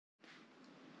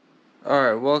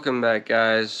Alright, welcome back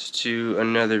guys to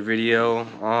another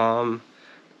video.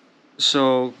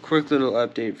 So quick little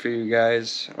update for you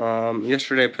guys.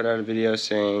 Yesterday I put out a video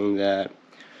saying that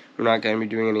we're not going to be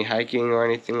doing any hiking or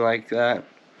anything like that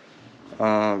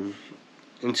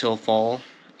until fall,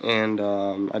 and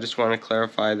I just want to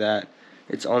clarify that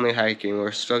it's only hiking.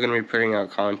 We're still going to be putting out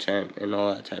content and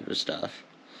all that type of stuff.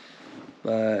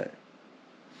 But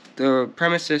the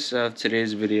premises of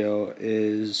today's video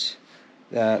is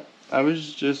that I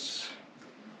was just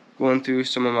going through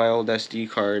some of my old SD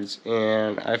cards,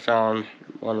 and I found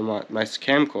one of my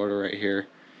camcorder right here,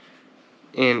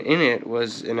 and in it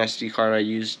was an SD card I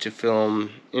used to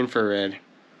film infrared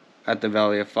at the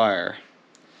Valley of Fire.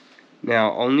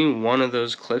 Now only one of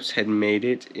those clips had made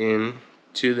it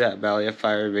into that Valley of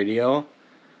Fire video,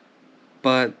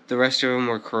 but the rest of them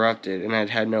were corrupted and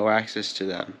I'd had no access to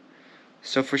them.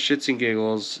 So for shits and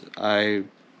giggles, I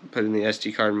put in the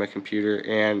SD card in my computer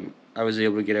and I was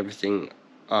able to get everything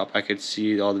up. I could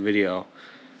see all the video.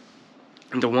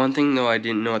 The one thing though I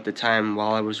didn't know at the time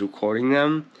while I was recording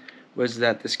them was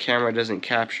that this camera doesn't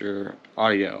capture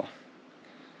audio.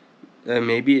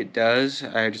 Maybe it does,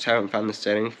 I just haven't found the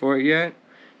setting for it yet,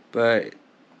 but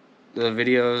the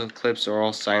video clips are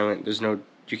all silent.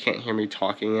 You can't hear me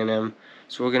talking in them.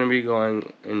 So we're going to be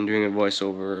going and doing a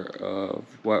voiceover of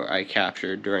what I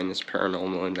captured during this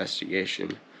paranormal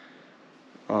investigation.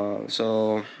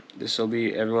 So this will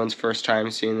be everyone's first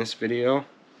time seeing this video.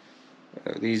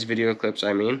 These video clips,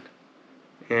 I mean.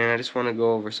 And I just want to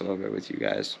go over some of it with you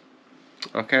guys.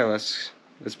 Okay, let's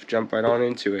jump right on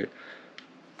into it.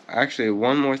 Actually,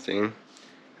 one more thing.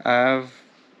 I have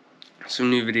some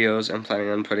new videos I'm planning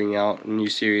on putting out, a new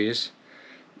series.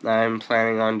 I'm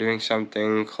planning on doing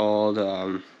something called,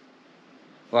 well,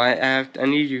 I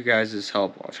need you guys'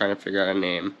 help while trying to figure out a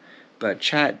name. But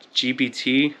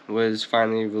ChatGPT was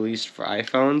finally released for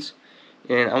iPhones,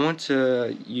 and I want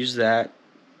to use that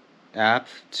app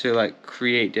to like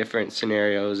create different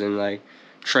scenarios and like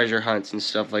treasure hunts and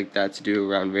stuff like that to do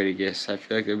around Vegas. I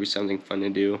feel like there'd be something fun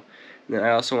to do. And then I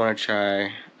also want to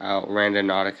try out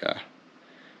Randonautica.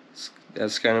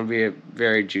 That's going to be a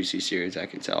very juicy series, I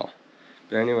can tell.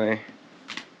 But anyway,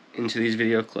 into these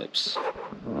video clips.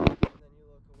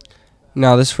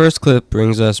 Now this first clip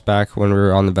brings us back when we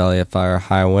were on the Valley of Fire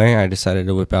highway. I decided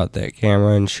to whip out that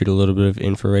camera and shoot a little bit of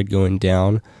infrared going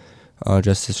down,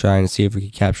 just to try and see if we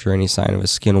could capture any sign of a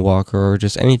skinwalker or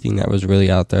just anything that was really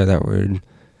out there that would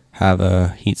have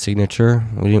a heat signature.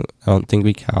 I don't think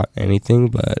we caught anything,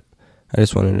 but I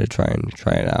just wanted to try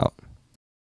it out.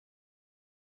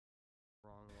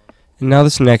 And now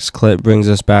this next clip brings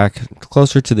us back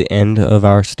closer to the end of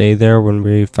our stay there when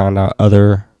we found out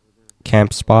other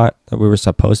camp spot that we were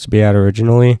supposed to be at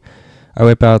originally. I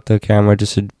whip out the camera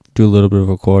just to do a little bit of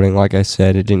recording. Like I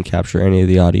said, it didn't capture any of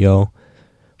the audio,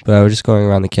 but I was just going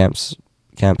around the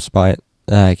campsite,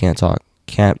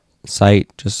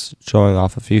 just showing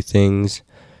off a few things,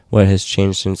 what has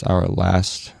changed since our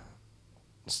last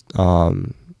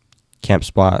camp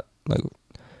spot, like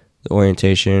the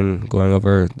orientation, going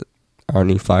over our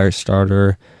new fire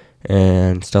starter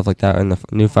and stuff like that. And the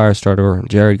new fire starter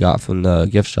Jared got from the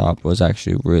gift shop was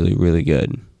actually really, really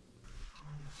good.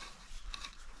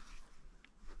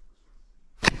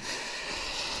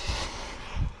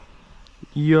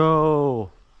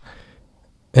 Yo!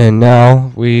 And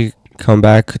now we come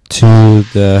back to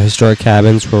the historic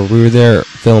cabins where we were there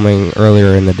filming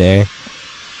earlier in the day,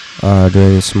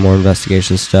 doing some more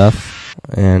investigation stuff.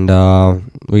 And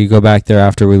we go back there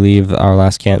after we leave our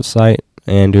last campsite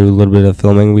and do a little bit of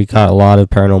filming. We caught a lot of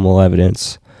paranormal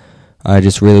evidence. I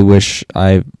just really wish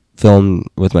I filmed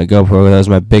with my GoPro. That was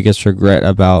my biggest regret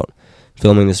about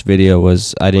filming this video,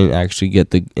 was I didn't actually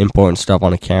get the important stuff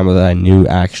on a camera that I knew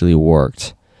actually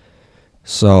worked.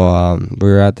 So we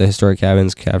were at the historic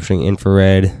cabins capturing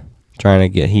infrared, trying to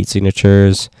get heat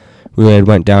signatures. We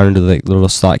went down into the little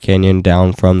slot canyon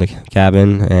down from the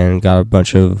cabin and got a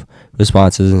bunch of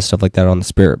responses and stuff like that on the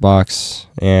spirit box,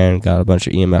 and got a bunch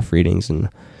of EMF readings and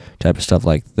type of stuff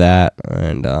like that.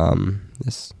 And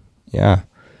yeah.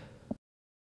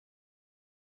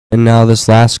 And now this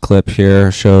last clip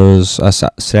here shows us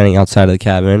standing outside of the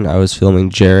cabin. I was filming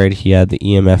Jared. He had the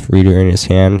EMF reader in his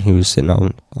hand. He was sitting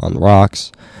on the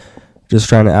rocks, just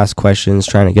trying to ask questions,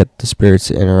 trying to get the spirits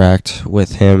to interact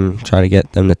with him, trying to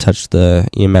get them to touch the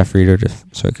EMF reader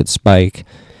so it could spike.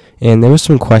 And there was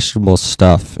some questionable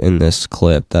stuff in this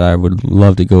clip that I would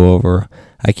love to go over.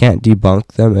 I can't debunk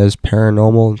them as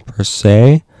paranormal per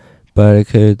se, but it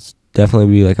could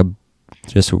definitely be like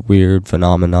just a weird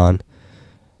phenomenon.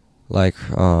 Like,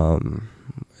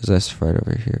 is this right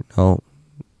over here? No,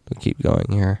 we'll keep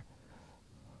going here.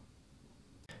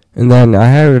 And then I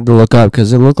had to look up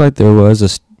because it looked like there was a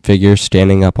figure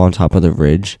standing up on top of the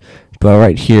ridge. But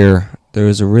right here, there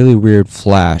was a really weird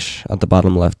flash at the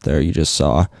bottom left there you just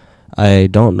saw. I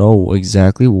don't know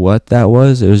exactly what that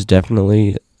was. It was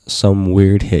definitely some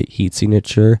weird heat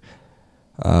signature.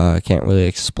 I can't really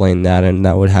explain that, and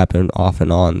that would happen off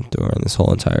and on during this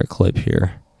whole entire clip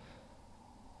here.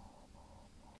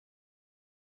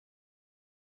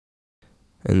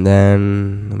 And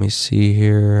then, let me see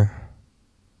here.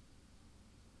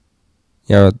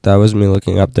 Yeah, that was me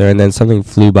looking up there, and then something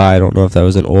flew by. I don't know if that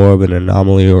was an orb, an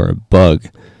anomaly, or a bug.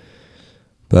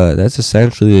 But that's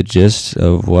essentially the gist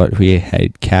of what we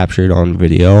had captured on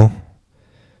video.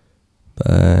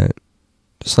 But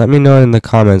just let me know in the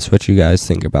comments what you guys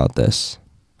think about this.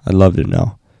 I'd love to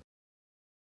know.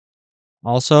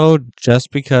 Also,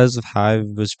 just because of how I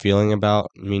was feeling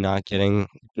about me not getting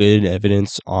good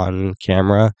evidence on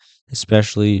camera,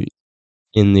 especially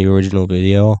in the original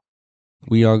video,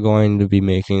 we are going to be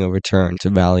making a return to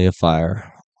Valley of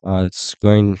Fire. It's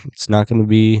not going to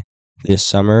be this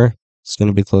summer. It's going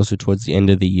to be closer towards the end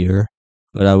of the year,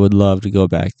 but I would love to go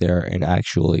back there and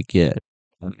actually get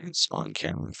evidence on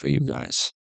camera for you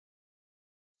guys.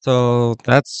 So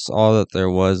that's all that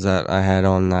there was that I had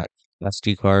on that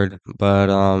SD card. But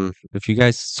if you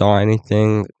guys saw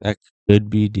anything that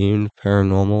could be deemed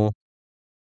paranormal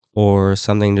or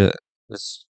something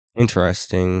that's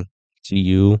interesting to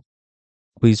you,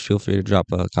 please feel free to drop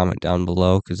a comment down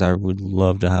below because I would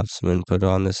love to have some input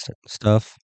on this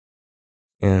stuff.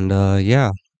 And yeah,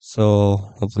 so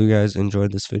hopefully you guys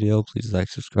enjoyed this video. Please like,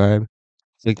 subscribe,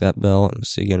 click that bell, and we'll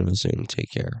see you again real soon. Take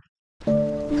care.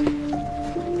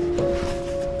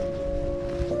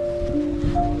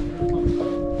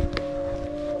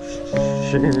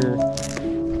 Shit.